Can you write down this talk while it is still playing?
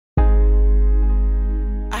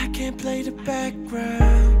can't play the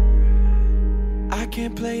background. I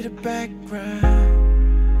can't play the background.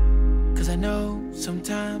 Cause I know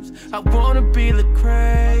sometimes I wanna be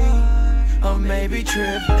Lecrae, or maybe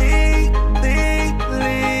Triple.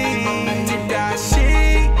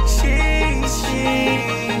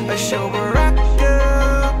 A show rocker.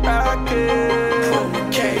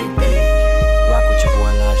 Rock with your boy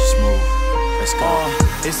Elijah Smooth. Let's go.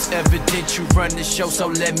 It's evident you run the show, so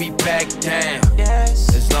let me back down.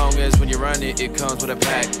 Yes. As long as when you run it, it comes with a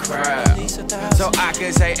packed crowd. So I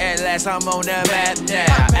can say at last I'm on the map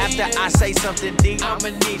now. After I say something deep, I'ma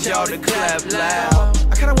need y'all to clap loud.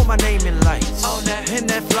 I kinda want my name in lights, and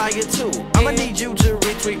that flyer too. I'ma need you to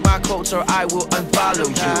retweet my quotes or I will unfollow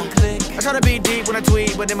you. I try to be deep when I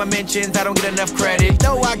tweet, but in my mentions I don't get enough credit.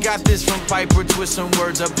 No, I got this from Piper, twist some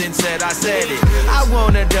words up, then said I said it. I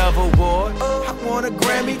want a Dove Award, I want a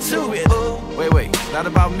Grammy too. Wait, not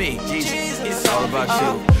about me, Jesus, it's all about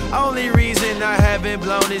you. Only reason I haven't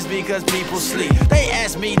blown is because people sleep. They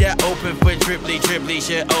ask me to open for Triple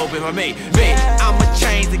should open for me. I'ma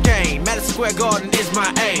change the game, Madison Square Garden is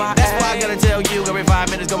my aim. That's why I gotta tell you every 5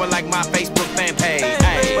 minutes going like my Facebook fan page.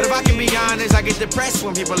 But if I can be honest, I get depressed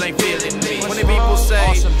when people ain't feeling me. When the people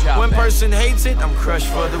say, one person hates it, I'm crushed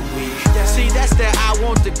for the week. See, that's that I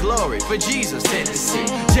want the glory for Jesus tendency.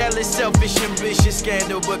 Jealous, selfish, ambitious,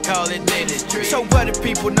 scandal, but call it ministry. So what if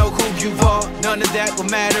people know who you are? None of that will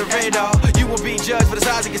matter at all. You will be judged for the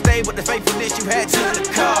size of your stay, but the faithfulness you had to the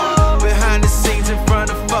call. Behind the scenes, in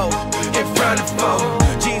front of foes,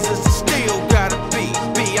 Jesus is still gotta be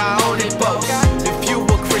our only boast. If you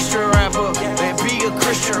a Christian rapper, then be a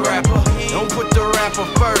Christian rapper. Don't put the rapper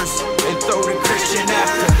first and throw the Christian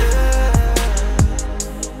after.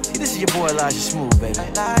 See, this is your boy Elijah Smooth, baby.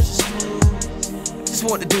 Just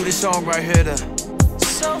want to do this song right here to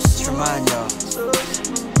just remind y'all,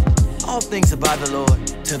 all things about the Lord,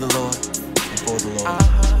 to the Lord, and for the Lord.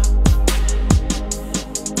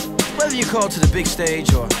 Whether you call to the big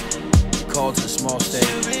stage or call to the small stage,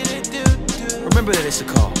 remember that it's a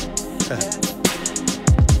call.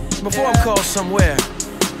 Before I'm called somewhere,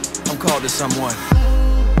 I'm called to someone.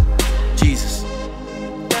 Jesus.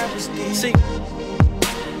 See,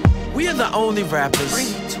 we are the only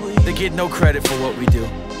rappers that get no credit for what we do.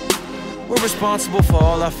 We're responsible for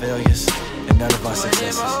all our failures and none of our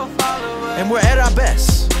successes. And we're at our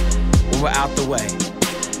best when we're out the way,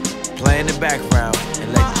 playing the background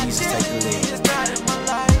and let Jesus take the lead.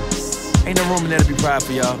 Ain't no room in there to be proud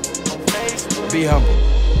for y'all. Be humble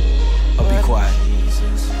or be quiet.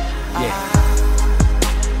 Yeah.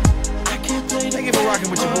 Thank you for rocking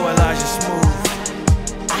with your boy Elijah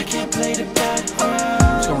Smooth. I can't play the background.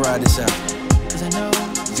 Just gonna ride this out. Cause I know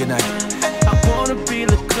Good night. I wanna be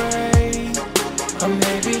Lecrae, or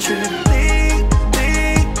maybe Triple.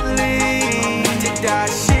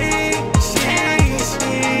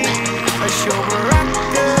 A show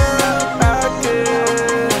rocker.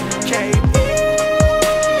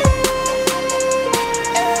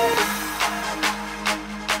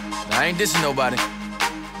 I ain't dissing nobody.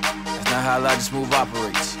 That's not how Elijah Smooth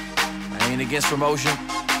operates. I ain't against promotion,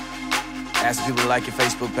 asking people to like your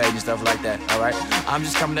Facebook page and stuff like that, alright? I'm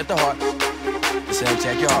just coming at the heart and saying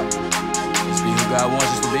check your heart. Just be who God wants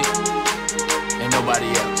us to be, and nobody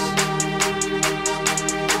else.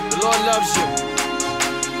 The Lord loves you,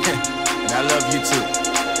 and I love you too.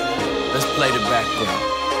 Let's play the background.